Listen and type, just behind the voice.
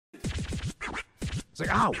It's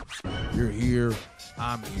like, ow! You're here,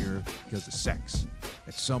 I'm here because of sex.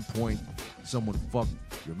 At some point, someone fucked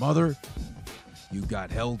your mother. You got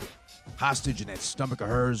held hostage in that stomach of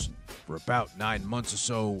hers for about 9 months or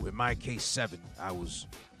so. In my case, 7. I was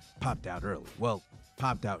popped out early. Well,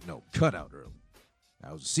 popped out, no, cut out early.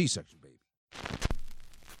 I was a C-section baby.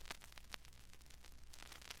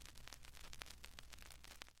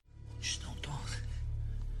 Just don't talk.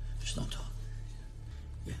 Just don't talk.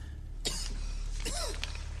 Yeah.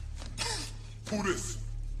 Who this?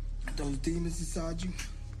 Those demons inside you.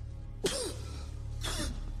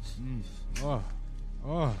 Oh.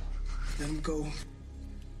 Let them go.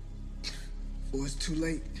 Before it's too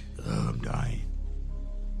late. I'm dying.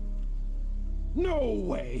 No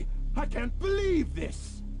way! I can't believe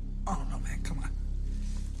this! Oh no, man, come on.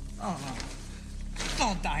 Oh no.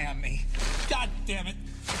 Don't die on me. God damn it.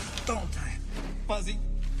 Don't die. Fuzzy.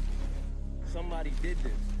 Somebody did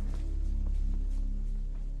this.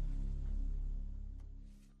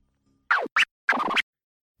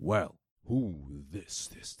 Well, this.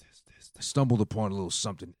 I stumbled upon a little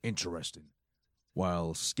something interesting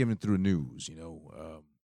while skimming through the news,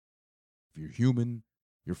 if you're human,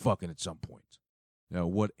 you're fucking at some point. Now,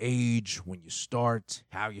 what age, when you start,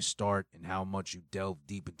 how you start, and how much you delve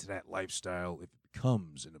deep into that lifestyle, if it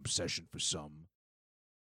becomes an obsession for some,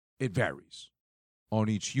 it varies on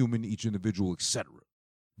each human, each individual, etc.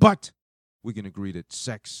 But we can agree that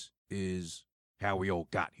sex is how we all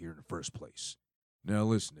got here in the first place. Now,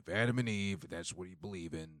 listen, if Adam and Eve, if that's what you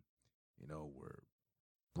believe in, were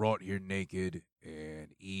brought here naked, and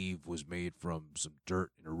Eve was made from some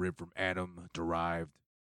dirt and a rib from Adam derived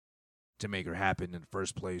to make her happen in the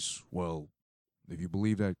first place, well, if you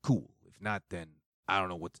believe that, cool. If not, then I don't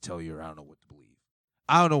know what to tell you, or I don't know what to believe.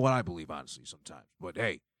 I don't know what I believe, honestly, sometimes. But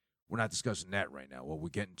hey, we're not discussing that right now. What we're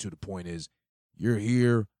getting to the point is, you're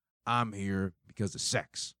here, I'm here because of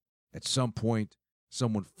sex. At some point,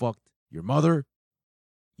 someone fucked your mother.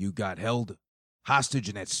 You got held hostage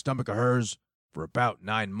in that stomach of hers for about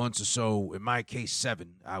 9 months or so. In my case,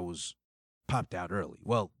 7. I was popped out early.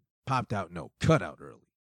 Well, popped out, no, cut out early.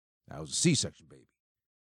 I was a C-section baby.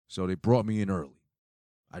 So they brought me in early.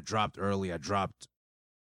 I dropped early. I dropped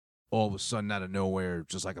all of a sudden out of nowhere,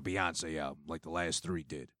 just like a Beyonce album, like the last 3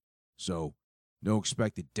 did. So no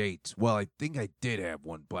expected date. Well, I think I did have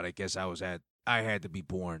one, but I guess I had to be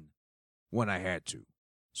born when I had to.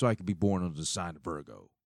 So I could be born under the sign of Virgo.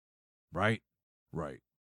 Right? Right.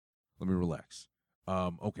 Let me relax.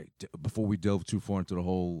 Okay, before we delve too far into the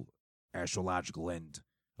whole astrological end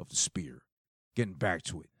of the spear, getting back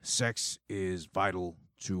to it. Sex is vital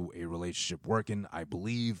to a relationship working. I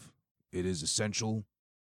believe it is essential.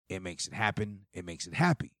 It makes it happen. It makes it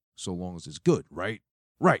happy, so long as it's good, right?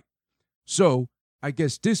 Right. So I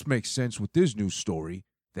guess this makes sense with this new story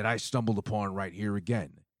that I stumbled upon right here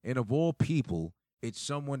again. And of all people, it's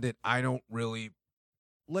someone that I don't really,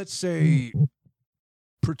 let's say,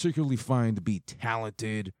 particularly find to be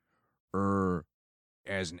talented, or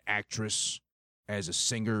as an actress, as a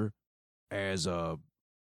singer, as a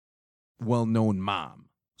well-known mom.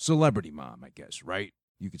 Celebrity mom, I guess, right?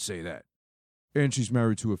 You could say that. And she's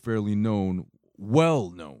married to a fairly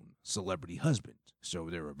well-known celebrity husband. So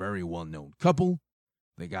they're a very well-known couple.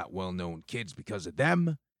 They got well-known kids because of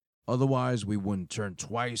them. Otherwise, we wouldn't turn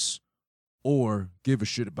twice or give a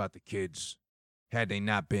shit about the kids had they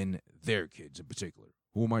not been their kids in particular.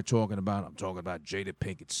 Who am I talking about? I'm talking about Jada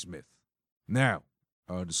Pinkett Smith. Now,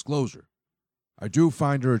 disclosure. I do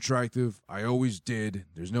find her attractive. I always did.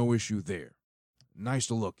 There's no issue there. Nice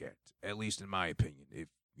to look at least in my opinion. If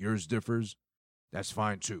yours differs, that's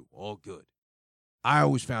fine too. All good. I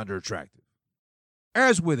always found her attractive.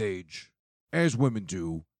 As with age, as women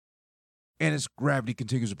do, and as gravity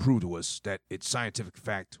continues to prove to us that it's scientific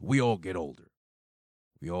fact, we all get older.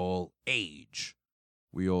 We all age.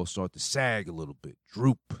 We all start to sag a little bit,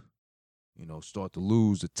 droop, start to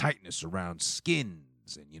lose the tightness around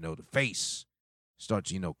skins and, the face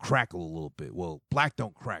starts to, crackle a little bit. Well, black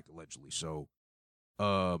don't crack, allegedly. So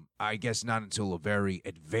I guess not until a very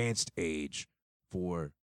advanced age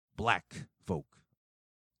for black folk.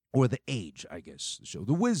 Or the age, I guess, to show.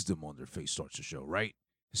 The wisdom on their face starts to show, right?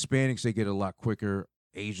 Hispanics, they get a lot quicker.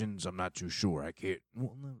 Asians, I'm not too sure. I can't.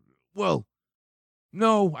 Well,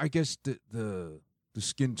 no, I guess the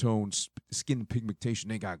skin tone, skin pigmentation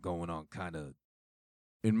they got going on kind of,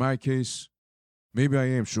 in my case, maybe I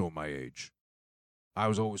am showing my age. I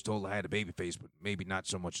was always told I had a baby face, but maybe not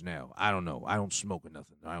so much now. I don't know. I don't smoke or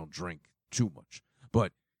nothing. I don't drink too much.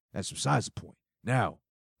 But that's besides the point. Now,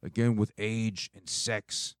 again, with age and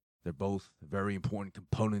sex, they're both very important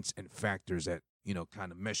components and factors that,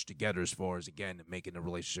 kind of mesh together as far as, again, making a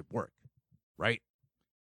relationship work, right?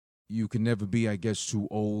 you can never be, I guess, too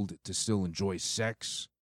old to still enjoy sex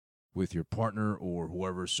with your partner or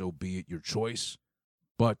whoever, so be it your choice.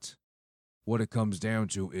 But what it comes down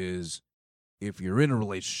to is if you're in a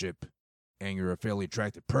relationship and you're a fairly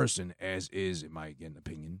attractive person, as is, in my, again,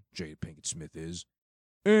 opinion, Jada Pinkett Smith is,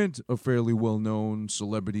 and a fairly well-known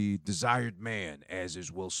celebrity desired man, as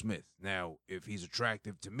is Will Smith. Now, if he's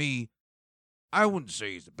attractive to me, I wouldn't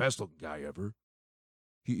say he's the best-looking guy ever.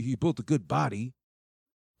 He built a good body,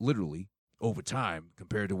 literally, over time,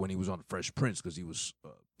 compared to when he was on The Fresh Prince, because he was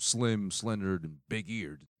slim, slender, and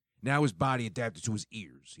big-eared. Now his body adapted to his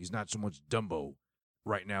ears. He's not so much Dumbo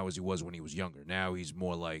right now as he was when he was younger. Now he's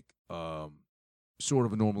more like sort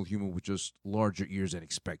of a normal human with just larger ears than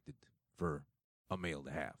expected for a male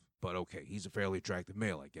to have. But okay, he's a fairly attractive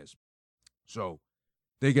male, I guess. So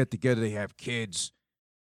they get together, they have kids.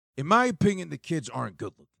 In my opinion, the kids aren't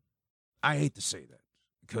good looking. I hate to say that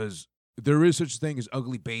because there is such a thing as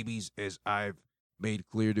ugly babies, as I've made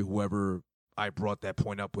clear to whoever I brought that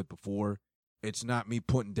point up with before. It's not me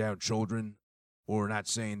putting down children or not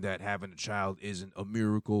saying that having a child isn't a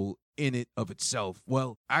miracle in it of itself.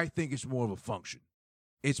 Well, I think it's more of a function.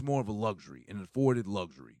 It's more of a luxury, an afforded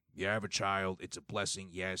luxury. You have a child, it's a blessing,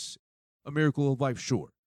 yes. A miracle of life, sure.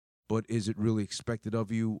 But is it really expected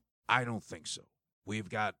of you? I don't think so. We've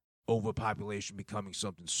got overpopulation becoming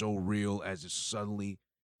something so real as it suddenly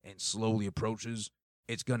and slowly approaches.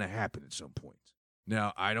 It's going to happen at some point.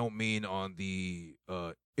 Now, I don't mean on the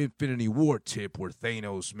Infinity War tip where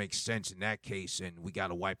Thanos makes sense in that case and we got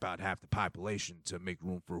to wipe out half the population to make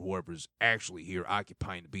room for whoever's actually here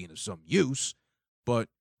occupying to being of some use. But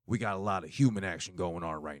we got a lot of human action going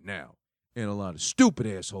on right now. And a lot of stupid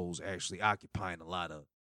assholes actually occupying a lot of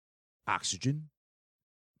oxygen,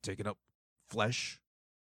 taking up flesh,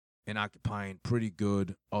 and occupying pretty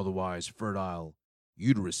good, otherwise fertile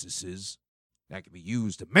uteruses that can be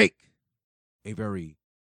used to make a very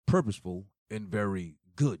purposeful and very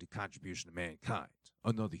good contribution to mankind.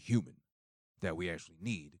 Another human that we actually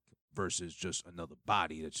need versus just another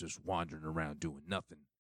body that's just wandering around doing nothing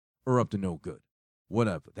or up to no good.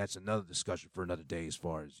 Whatever. That's another discussion for another day as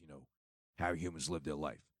far as, how humans live their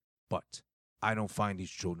life. But I don't find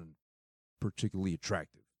these children particularly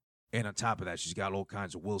attractive. And on top of that, she's got all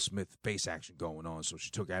kinds of Will Smith face action going on, so she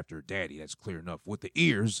took after her daddy. That's clear enough. With the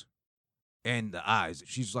ears and the eyes,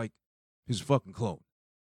 she's like his fucking clone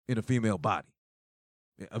in a female body.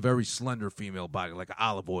 A very slender female body, like an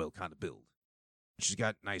olive oil kind of build. She's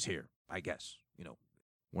got nice hair, I guess.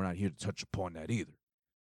 We're not here to touch upon that either.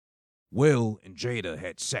 Will and Jada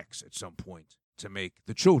had sex at some point to make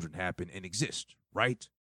the children happen and exist, right?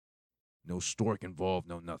 No stork involved,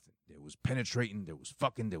 no nothing. There was penetrating, there was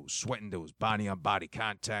fucking, there was sweating, there was body-on-body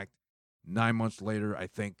contact. 9 months later, I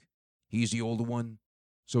think, he's the older one.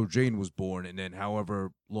 So Jane was born, and then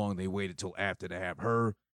however long they waited till after to have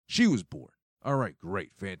her, she was born. All right,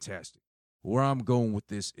 great, fantastic. Where I'm going with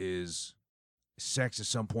this is sex at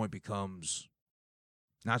some point becomes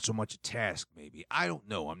not so much a task, maybe. I don't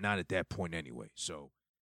know. I'm not at that point anyway. So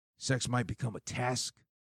sex might become a task.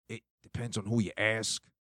 It depends on who you ask.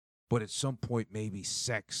 But at some point, maybe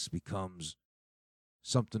sex becomes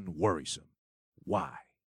something worrisome. Why?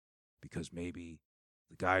 Because maybe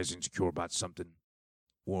the guy's insecure about something,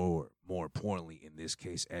 or more importantly, in this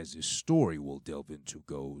case, as this story will delve into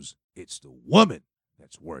goes, it's the woman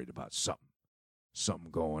that's worried about something.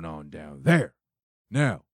 Something going on down there.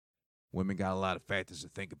 Now, women got a lot of factors to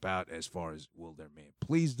think about as far as, will their man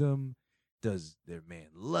please them? Does their man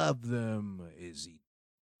love them? Is he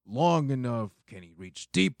long enough? Can he reach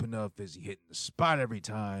deep enough? Is he hitting the spot every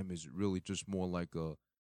time? Is it really just more like a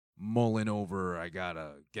mulling over, I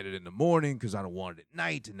gotta get it in the morning because I don't want it at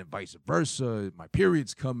night, and then vice versa? My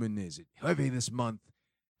period's coming. Is it heavy this month?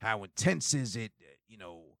 How intense is it?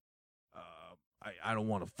 I don't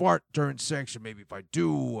want to fart during sex, or maybe if I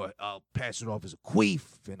do, I'll pass it off as a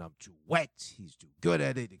queef, and I'm too wet, he's too good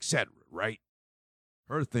at it, etc., right?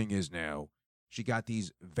 Her thing is now, she got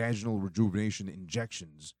these vaginal rejuvenation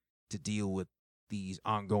injections to deal with these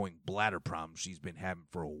ongoing bladder problems she's been having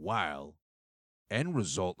for a while. End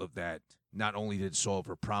result of that, not only did it solve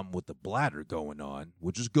her problem with the bladder going on,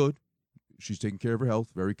 which is good. She's taking care of her health,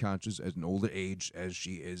 very conscious at an older age as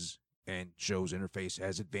she is, and shows in her face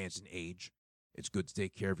has advanced in age. It's good to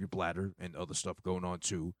take care of your bladder and other stuff going on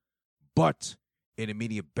too. But an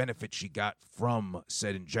immediate benefit she got from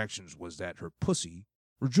said injections was that her pussy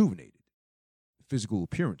rejuvenated, physical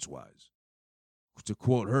appearance-wise. To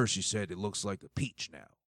quote her, she said, it looks like a peach now.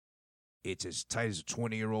 It's as tight as a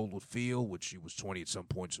 20-year-old would feel, which she was 20 at some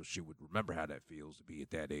point, so she would remember how that feels to be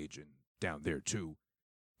at that age and down there too.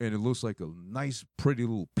 And it looks like a nice, pretty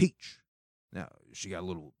little peach. Now, she got a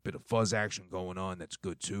little bit of fuzz action going on. That's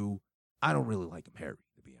good, too. I don't really like him hairy,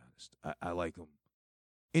 to be honest. I like him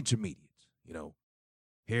intermediate, you know.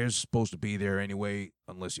 Hair's supposed to be there anyway,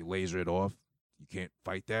 unless you laser it off. You can't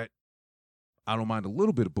fight that. I don't mind a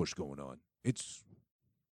little bit of bush going on. It's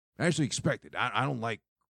actually expected. I don't like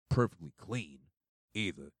perfectly clean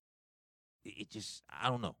either. It just, I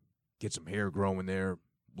don't know. Get some hair growing there,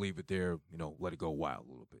 leave it there, you know, let it go wild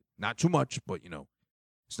a little bit. Not too much, but, you know,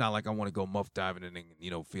 it's not like I want to go muff diving and, you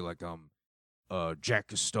know, feel like I'm Jack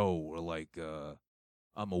Cousteau or like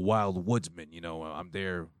I'm a wild woodsman, you know. I'm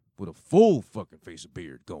there with a full fucking face of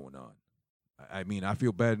beard going on. I mean, I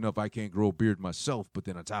feel bad enough I can't grow a beard myself, but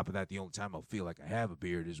then on top of that, the only time I'll feel like I have a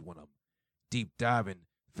beard is when I'm deep diving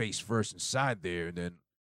face first inside there, and then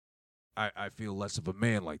I feel less of a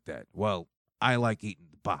man like that. Well, I like eating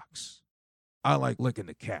the box. I like licking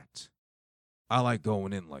the cat. I like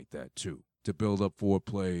going in like that, too, to build up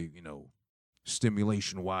foreplay, you know,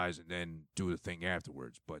 stimulation-wise, and then do the thing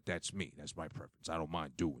afterwards. But that's me. That's my preference. I don't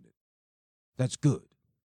mind doing it. That's good.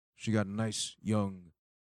 She got a nice,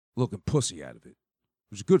 young-looking pussy out of it,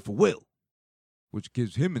 which is good for Will, which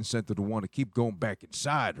gives him incentive to want to keep going back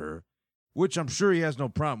inside her, which I'm sure he has no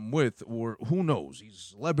problem with, or who knows. He's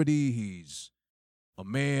a celebrity. He's a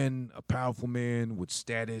man, a powerful man with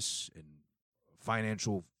status and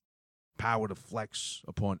financial power to flex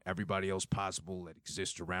upon everybody else possible that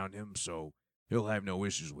exists around him, so he'll have no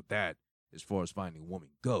issues with that as far as finding a woman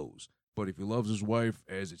goes. But if he loves his wife,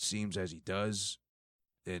 as it seems as he does,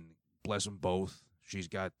 then bless them both. She's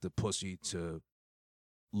got the pussy to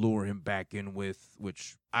lure him back in with,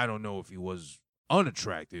 which I don't know if he was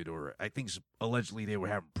unattracted, or I think allegedly they were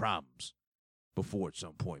having problems before at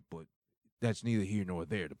some point, but that's neither here nor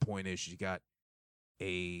there. The point is she's got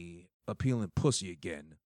a appealing pussy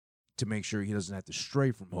again to make sure he doesn't have to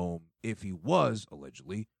stray from home if he was,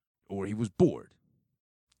 allegedly, or he was bored.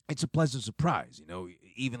 It's a pleasant surprise, you know,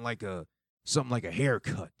 even like something like a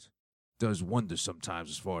haircut does wonders sometimes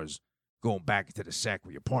as far as going back into the sack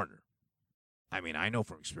with your partner. I mean, I know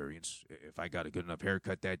from experience, if I got a good enough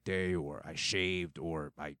haircut that day, or I shaved,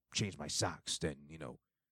 or I changed my socks, then, you know,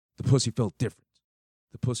 the pussy felt different.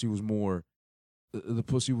 The pussy was more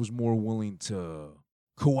willing to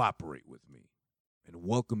cooperate with me and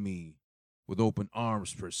welcome me with open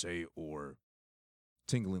arms, per se, or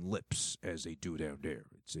tingling lips as they do down there.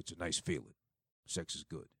 It's a nice feeling. Sex is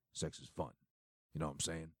good. Sex is fun. You know what I'm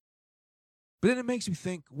saying? But then it makes me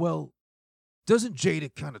think, well, doesn't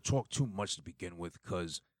Jada kind of talk too much to begin with?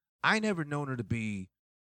 Because I never known her to be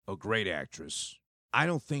a great actress. I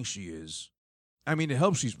don't think she is. I mean, it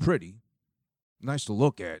helps she's pretty. Nice to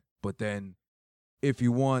look at. But then if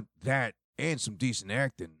you want that and some decent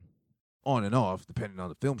acting on and off, depending on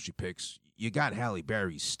the film she picks, you got Halle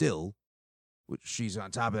Berry still, which she's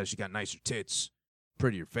on top of that. She got nicer tits,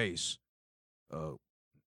 prettier face,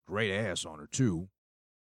 great ass on her, too.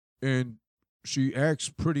 And she acts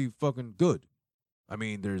pretty fucking good. I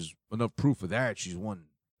mean, there's enough proof of that. She's won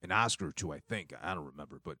an Oscar or two, I think. I don't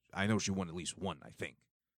remember, but I know she won at least one, I think.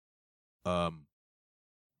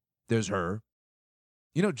 There's her.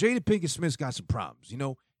 You know, Jada Pinkett Smith's got some problems. You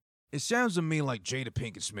know, it sounds to me like Jada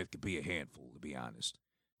Pinkett Smith could be a handful, to be honest.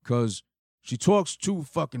 Because she talks too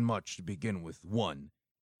fucking much to begin with, one.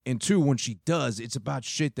 And two, when she does, it's about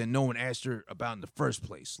shit that no one asked her about in the first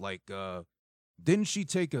place. Like, didn't she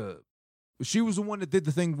take she was the one that did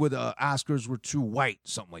the thing with Oscars were too white,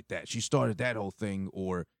 something like that. She started that whole thing.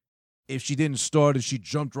 Or if she didn't start it, she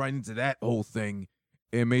jumped right into that whole thing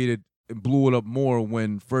and made it and blew it up more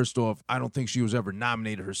when, first off, I don't think she was ever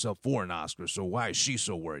nominated herself for an Oscar. So why is she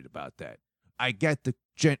so worried about that? I get the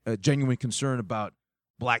genuine concern about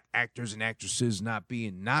black actors and actresses not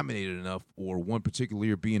being nominated enough, or one particular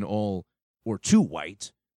year being all or too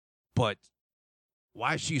white. But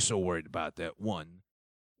why is she so worried about that? One.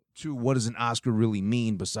 Two, what does an Oscar really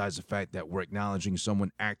mean besides the fact that we're acknowledging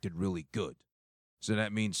someone acted really good? So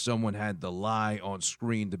that means someone had to lie on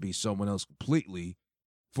screen to be someone else completely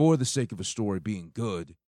for the sake of a story being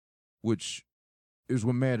good, which is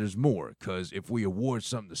what matters more. Because if we award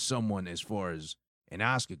something to someone as far as an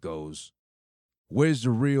Oscar goes, where's the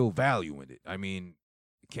real value in it? I mean,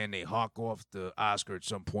 can they hawk off the Oscar at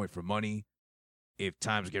some point for money? If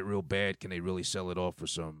times get real bad, can they really sell it off for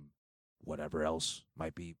some whatever else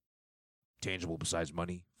might be tangible besides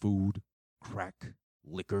money? Food, crack,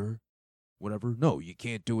 liquor, whatever? No, you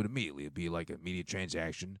can't do it immediately. It'd be like an immediate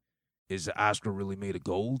transaction. Is the Oscar really made of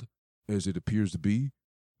gold, as it appears to be?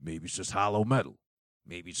 Maybe it's just hollow metal.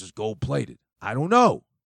 Maybe it's just gold-plated. I don't know.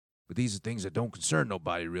 But these are things that don't concern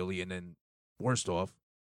nobody, really. And then, first off,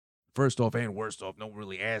 no one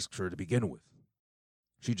really asks her to begin with.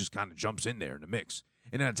 She just kind of jumps in there in the mix.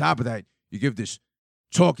 And then on top of that, you give this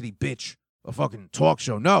talkity bitch a fucking talk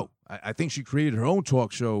show. No, I think she created her own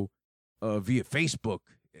talk show via Facebook.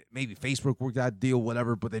 Maybe Facebook worked out a deal,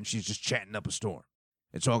 whatever, but then she's just chatting up a storm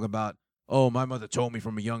and talking about, oh, my mother told me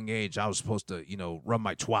from a young age I was supposed to, run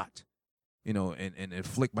my twat, and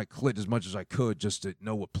flick my clit as much as I could just to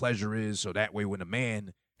know what pleasure is. So that way when a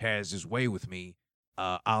man has his way with me,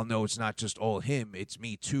 I'll know it's not just all him, it's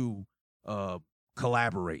me too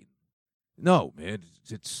collaborating. No, man,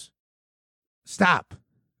 it's stop.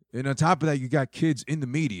 And on top of that, you got kids in the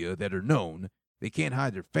media that are known. They can't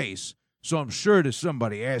hide their face. So I'm sure there's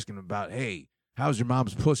somebody asking about, hey, how's your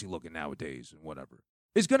mom's pussy looking nowadays and whatever.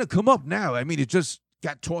 It's going to come up now. I mean, it just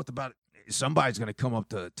got talked about. Somebody's going to come up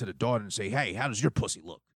to the daughter and say, hey, how does your pussy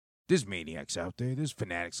look? There's maniacs out there. There's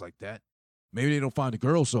fanatics like that. Maybe they don't find the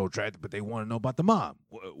girl so attractive, but they want to know about the mom.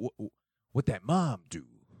 What that mom do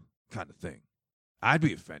kind of thing. I'd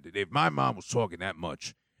be offended if my mom was talking that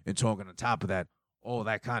much and talking on top of that, all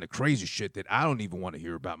that kind of crazy shit that I don't even want to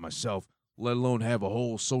hear about myself, let alone have a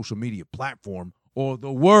whole social media platform or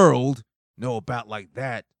the world know about like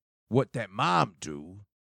that, what that mom do.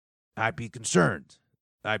 I'd be concerned.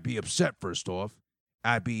 I'd be upset, first off.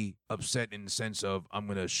 I'd be upset in the sense of I'm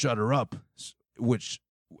going to shut her up,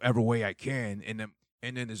 whichever way I can. And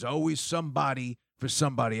then there's always somebody for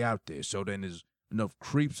somebody out there. So then there's enough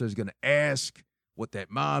creeps that's going to ask what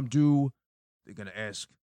that mom do. They're going to ask,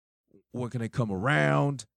 what can they come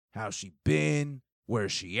around? How's she been?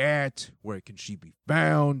 Where's she at? Where can she be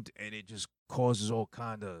found? And it just causes all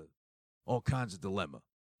kinds of dilemma.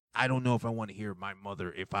 I don't know if I want to hear my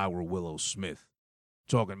mother, if I were Willow Smith,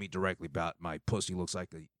 talking to me directly about my pussy looks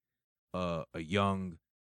like a young,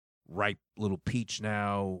 ripe little peach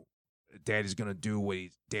now. Daddy's going to do what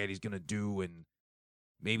daddy's going to do, and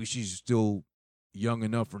maybe she's still young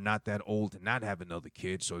enough or not that old to not have another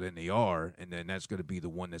kid, so then they are, and then that's going to be the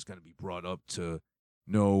one that's going to be brought up to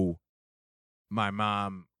know my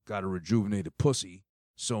mom got a rejuvenated pussy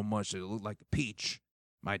so much that it looked like a peach.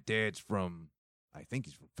 My dad's from, I think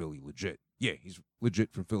he's from Philly, legit. Yeah, he's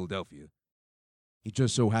legit from Philadelphia. He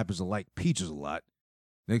just so happens to like peaches a lot.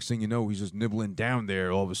 Next thing you know, he's just nibbling down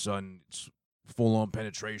there. All of a sudden, it's full-on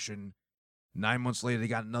penetration. 9 months later, they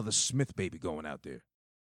got another Smith baby going out there.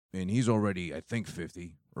 And he's already, I think,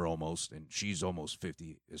 50 or almost, and she's almost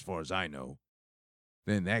 50 as far as I know.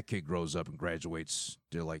 Then that kid grows up and graduates.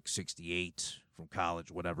 They're like 68 from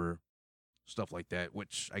college, whatever, stuff like that,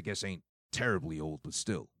 which I guess ain't terribly old, but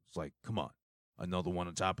still. It's like, come on, another one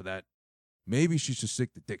on top of that. Maybe she's just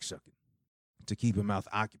sick to dick sucking to keep her mouth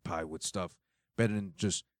occupied with stuff better than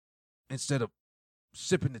just, instead of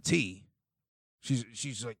sipping the tea,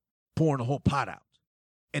 she's like pouring the whole pot out.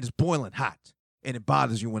 And it's boiling hot. And it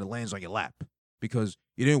bothers you when it lands on your lap because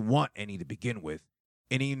you didn't want any to begin with.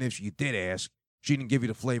 And even if you did ask, she didn't give you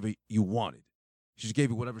the flavor you wanted. She just gave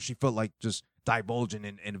you whatever she felt like just divulging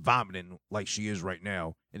and vomiting like she is right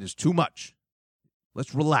now. And it's too much.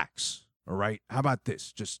 Let's relax, all right? How about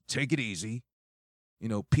this? Just take it easy.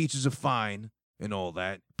 Peaches are fine and all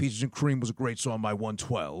that. Peaches and Cream was a great song by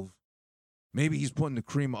 112. Maybe he's putting the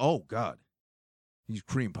cream. Oh, God. He's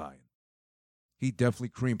cream pieing. He definitely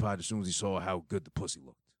cream pied as soon as he saw how good the pussy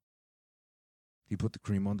looked. He put the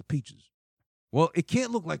cream on the peaches. Well, it can't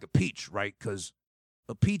look like a peach, right? Because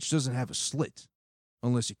a peach doesn't have a slit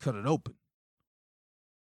unless you cut it open.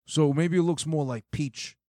 So maybe it looks more like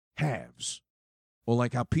peach halves, or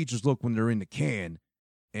like how peaches look when they're in the can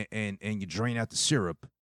and you drain out the syrup,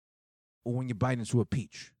 or when you bite into a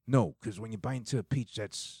peach. No, because when you bite into a peach,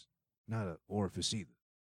 that's not an orifice either.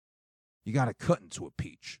 You got to cut into a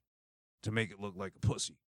peach to make it look like a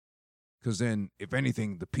pussy. Because then, if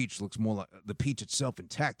anything, the peach itself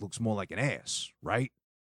intact looks more like an ass, right?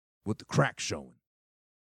 With the crack showing.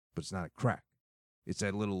 But it's not a crack. It's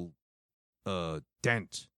that little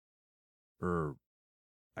dent, or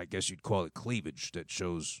I guess you'd call it cleavage, that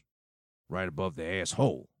shows right above the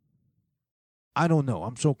asshole. I don't know.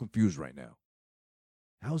 I'm so confused right now.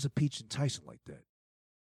 How is a peach enticing like that?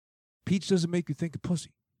 Peach doesn't make you think of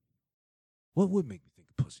pussy. What would make me think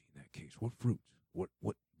of pussy in that case? What fruit? What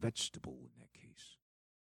vegetable in that case?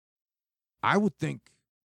 I would think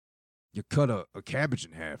you cut a cabbage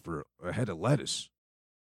in half or a head of lettuce.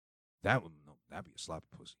 That'd be a sloppy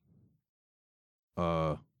pussy.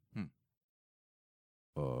 An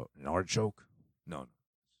artichoke? No.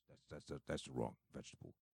 That's the wrong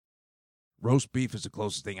vegetable. Roast beef is the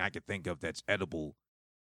closest thing I could think of that's edible,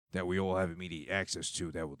 that we all have immediate access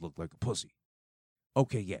to, that would look like a pussy.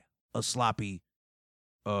 Okay, yeah. A sloppy,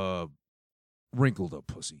 wrinkled up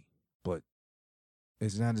pussy, but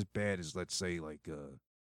it's not as bad as, let's say, like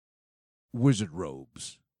wizard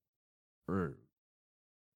robes or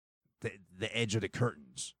the edge of the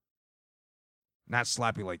curtains. Not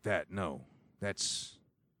sloppy like that. No, that's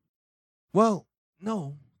well,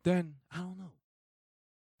 no. Then I don't know.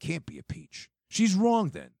 Can't be a peach. She's wrong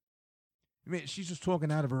then. I mean, she's just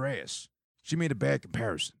talking out of her ass. She made a bad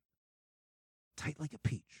comparison. Tight like a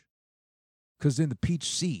peach. Because then the peach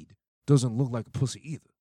seed doesn't look like a pussy either.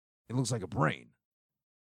 It looks like a brain.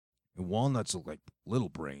 And walnuts look like little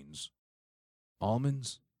brains.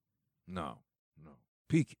 Almonds? No.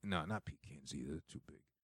 No, not pecans either. They're too big.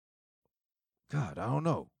 God, I don't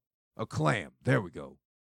know. A clam. There we go.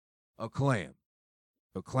 A clam.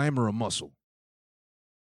 A clam or a mussel.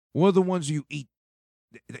 What are the ones you eat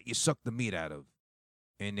that you suck the meat out of?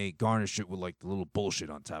 And they garnish it with like the little bullshit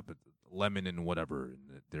on top of lemon and whatever.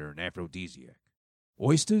 And they're an aphrodisiac.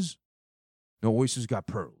 Oysters? No, oysters got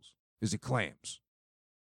pearls. Is it clams?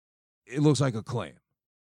 It looks like a clam.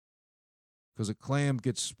 Because a clam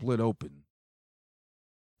gets split open.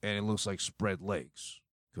 And it looks like spread legs.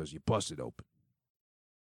 Because you bust it open.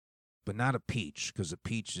 But not a peach. Because a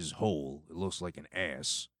peach is whole. It looks like an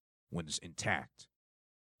ass when it's intact.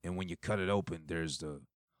 And when you cut it open, there's the...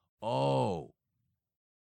 Oh.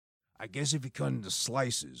 I guess if you cut into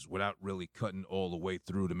slices without really cutting all the way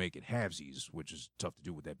through to make it halvesies, which is tough to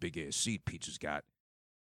do with that big-ass seed peach has got,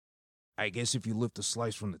 I guess if you lift the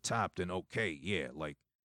slice from the top, then okay, yeah, like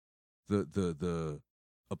the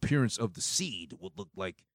appearance of the seed would look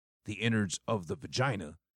like the innards of the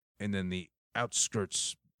vagina, and then the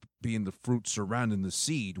outskirts being the fruit surrounding the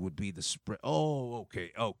seed would be the spread. Oh,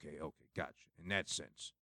 okay, gotcha, in that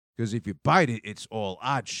sense. Because if you bite it, it's all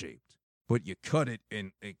odd-shaped. But you cut it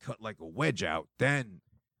and cut like a wedge out, then,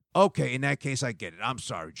 okay, in that case, I get it. I'm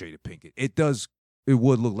sorry, Jada Pinkett. It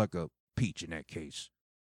would look like a peach in that case.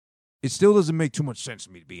 It still doesn't make too much sense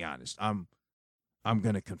to me, to be honest. I'm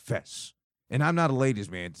going to confess. And I'm not a ladies'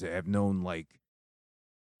 man to have known, like,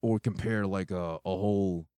 or compare, like, a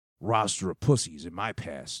whole roster of pussies in my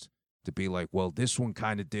past to be like, well, this one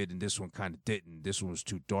kind of did and this one kind of didn't. This one was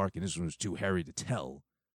too dark and this one was too hairy to tell.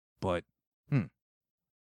 But,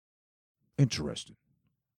 interesting.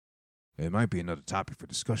 It might be another topic for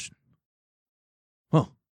discussion. Huh.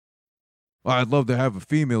 Well, I'd love to have a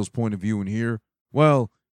female's point of view in here. Well,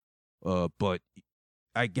 but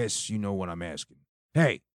I guess you know what I'm asking.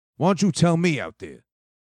 Hey, why don't you tell me out there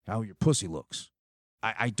how your pussy looks?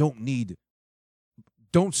 I don't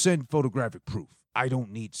send photographic proof. I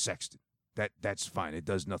don't need sexting. That's fine. It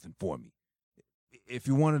does nothing for me. If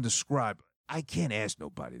you want to describe, I can't ask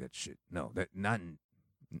nobody that shit. No,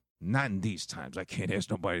 not in these times. I can't ask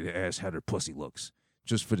nobody to ask how their pussy looks.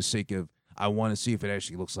 Just for the sake of, I want to see if it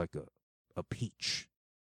actually looks like a peach.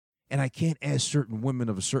 And I can't ask certain women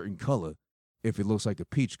of a certain color if it looks like a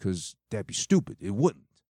peach because that'd be stupid. It wouldn't.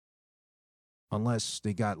 Unless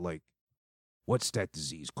they got like, what's that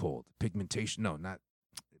disease called? Pigmentation? No, not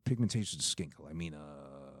pigmentation of the skin color. I mean,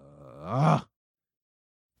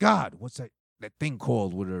 God, what's that thing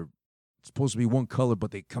called where they're supposed to be one color,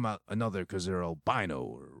 but they come out another because they're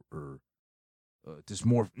albino or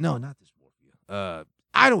dysmorphia. No, not dysmorphia.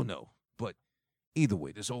 I don't know. But either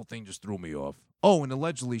way, this whole thing just threw me off. Oh, and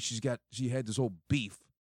allegedly she had this whole beef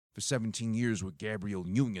for 17 years with Gabrielle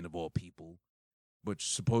Union, of all people. But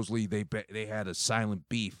supposedly they had a silent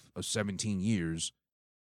beef of 17 years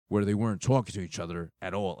where they weren't talking to each other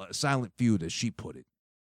at all. A silent feud, as she put it,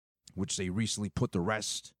 which they recently put to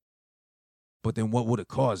rest. But then what would have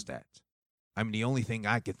caused that? I mean, the only thing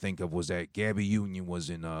I could think of was that Gabby Union was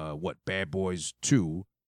in, Bad Boys 2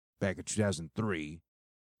 back in 2003.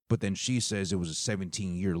 But then she says it was a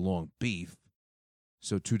 17-year-long beef.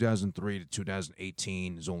 So 2003 to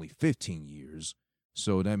 2018 is only 15 years.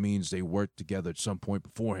 So that means they worked together at some point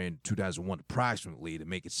beforehand, 2001 approximately, to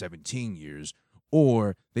make it 17 years.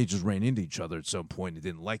 Or they just ran into each other at some point and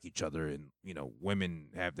didn't like each other. And, you know, women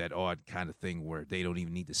have that odd kind of thing where they don't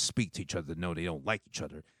even need to speak to each other to know they don't like each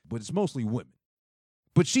other. But it's mostly women.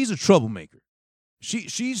 But she's a troublemaker.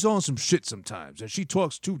 She's on some shit sometimes. And she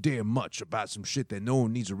talks too damn much about some shit that no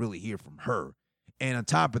one needs to really hear from her. And on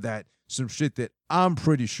top of that, some shit that I'm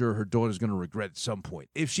pretty sure her daughter's going to regret at some point.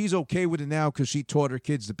 If she's okay with it now because she taught her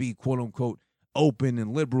kids to be, quote-unquote, open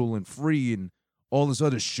and liberal and free and all this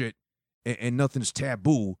other shit, and nothing's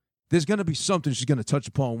taboo, there's going to be something she's going to touch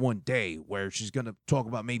upon one day where she's going to talk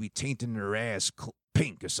about maybe tainting her ass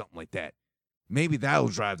pink or something like that. Maybe that'll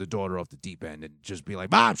drive the daughter off the deep end and just be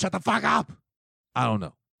like, Mom, shut the fuck up. I don't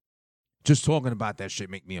know. Just talking about that shit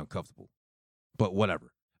make me uncomfortable. But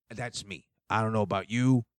whatever. That's me. I don't know about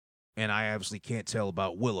you, and I obviously can't tell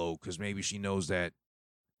about Willow because maybe she knows that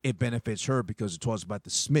it benefits her because it talks about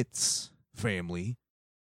the Smiths family,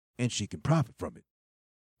 and she can profit from it.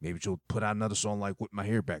 Maybe she'll put out another song like Whip My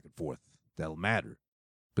Hair Back and Forth. That'll matter.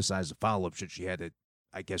 Besides the follow-up shit she had that,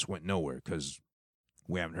 I guess, went nowhere because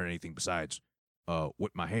we haven't heard anything besides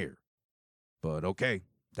Whip My Hair. But okay,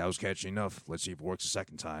 that was catchy enough. Let's see if it works a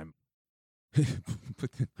second time. But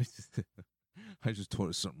I just told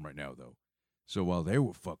her something right now, though. So while they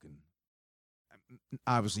were fucking,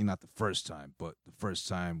 obviously not the first time, but the first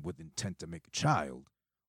time with intent to make a child,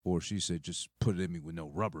 or she said, just put it in me with no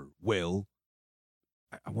rubber. Will.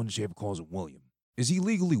 I wonder if she ever calls him William. Is he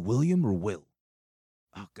legally William or Will?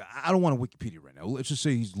 Oh, God, I don't want to Wikipedia right now. Let's just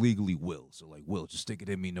say he's legally Will. So, like, Will, just stick it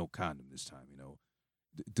in me, no condom this time, you know.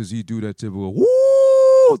 Does he do that typical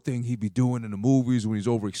woo thing he'd be doing in the movies when he's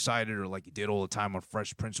overexcited, or like he did all the time on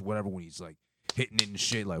Fresh Prince or whatever, when he's, like, hitting it and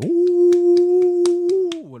shit, like, woo,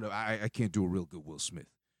 whatever. I can't do a real good Will Smith.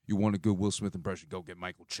 You want a good Will Smith impression, go get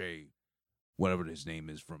Michael Che, whatever his name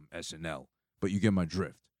is from SNL. But you get my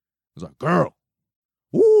drift. It's like, girl,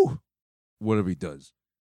 woo, whatever he does.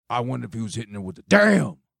 I wonder if he was hitting her with the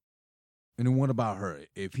damn. And then what about her?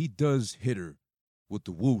 If he does hit her with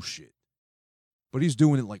the woo shit, but he's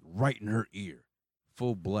doing it like right in her ear,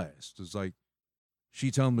 full blast. It's like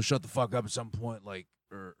she tell him to shut the fuck up at some point, like,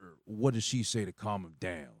 or what does she say to calm him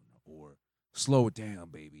down, or slow it down,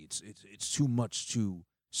 baby? It's too much too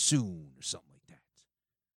soon, or something like that.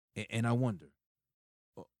 And I wonder,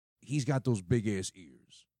 he's got those big ass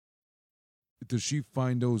ears. Does she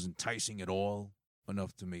find those enticing at all?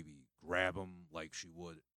 Enough to maybe grab him like she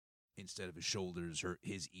would instead of his shoulders,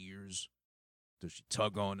 his ears? Does she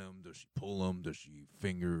tug on him? Does she pull him? Does she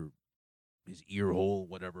finger his ear hole,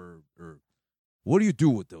 whatever? Or what do you do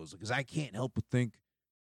with those? Because I can't help but think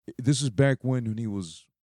this is back when he was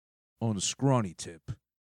on the scrawny tip,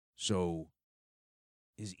 so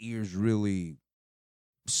his ears really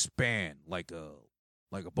span like a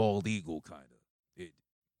bald eagle, kind of. It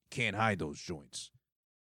can't hide those joints.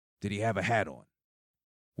 Did he have a hat on?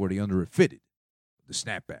 Were they under it fitted? The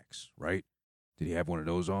snapbacks, right? Did he have one of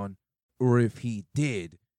those on? Or if he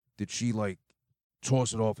did she, like,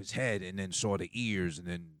 toss it off his head and then saw the ears, and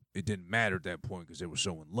then it didn't matter at that point because they were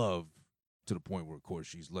so in love, to the point where, of course,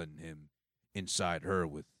 she's letting him inside her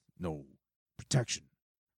with no protection.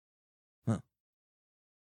 Huh.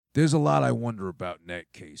 There's a lot I wonder about in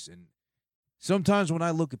that case. And sometimes when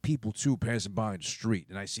I look at people, too, passing by in the street,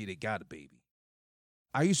 and I see they got a baby,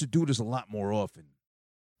 I used to do this a lot more often.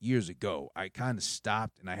 Years ago, I kind of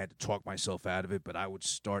stopped and I had to talk myself out of it, but I would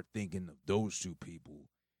start thinking of those two people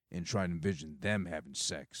and try to envision them having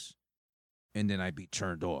sex, and then I'd be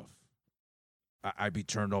turned off. I'd be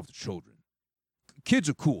turned off to children. Kids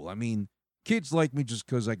are cool. I mean, kids like me just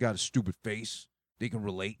because I got a stupid face. They can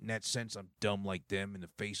relate in that sense. I'm dumb like them in the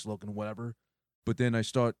face look and whatever. But then I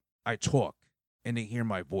talk, and they hear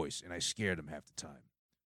my voice, and I scare them half the time.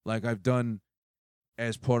 Like I've done.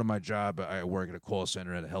 As part of my job, I work at a call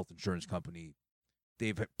center at a health insurance company.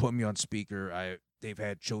 They've put me on speaker. They've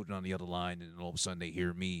had children on the other line, and all of a sudden they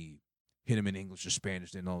hear me hit them in English or Spanish.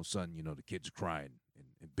 Then all of a sudden, you know, the kids are crying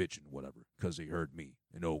and bitching, whatever, because they heard me,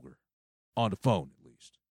 an ogre, on the phone at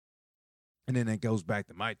least. And then that goes back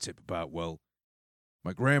to my tip about, well,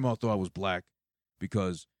 my grandma thought I was black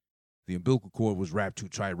because the umbilical cord was wrapped too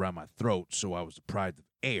tight around my throat, so I was deprived of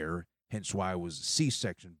air. Hence why I was a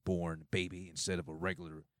C-section born baby instead of a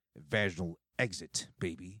regular vaginal exit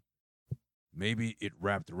baby. Maybe it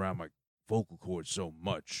wrapped around my vocal cord so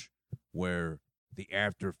much where the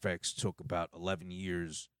after effects took about 11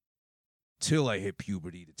 years till I hit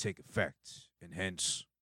puberty to take effect. And hence,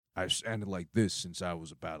 I've sounded like this since I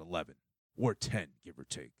was about 11 or 10, give or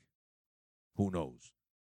take. Who knows?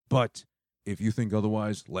 But if you think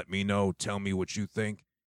otherwise, let me know. Tell me what you think.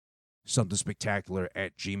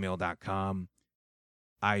 somethingspectacular@gmail.com.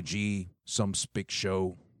 IG, Some Spic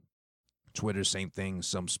Show. Twitter, same thing,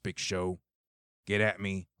 Some Spic Show. Get at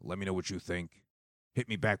me. Let me know what you think. Hit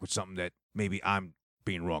me back with something that maybe I'm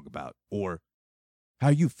being wrong about, or how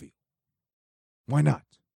you feel. Why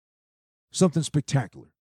not? Something spectacular.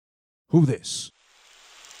 Who this?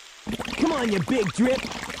 Come on, you big drip.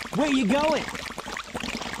 Where you going?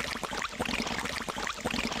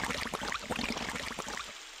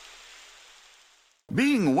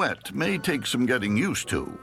 Being wet may take some getting used to,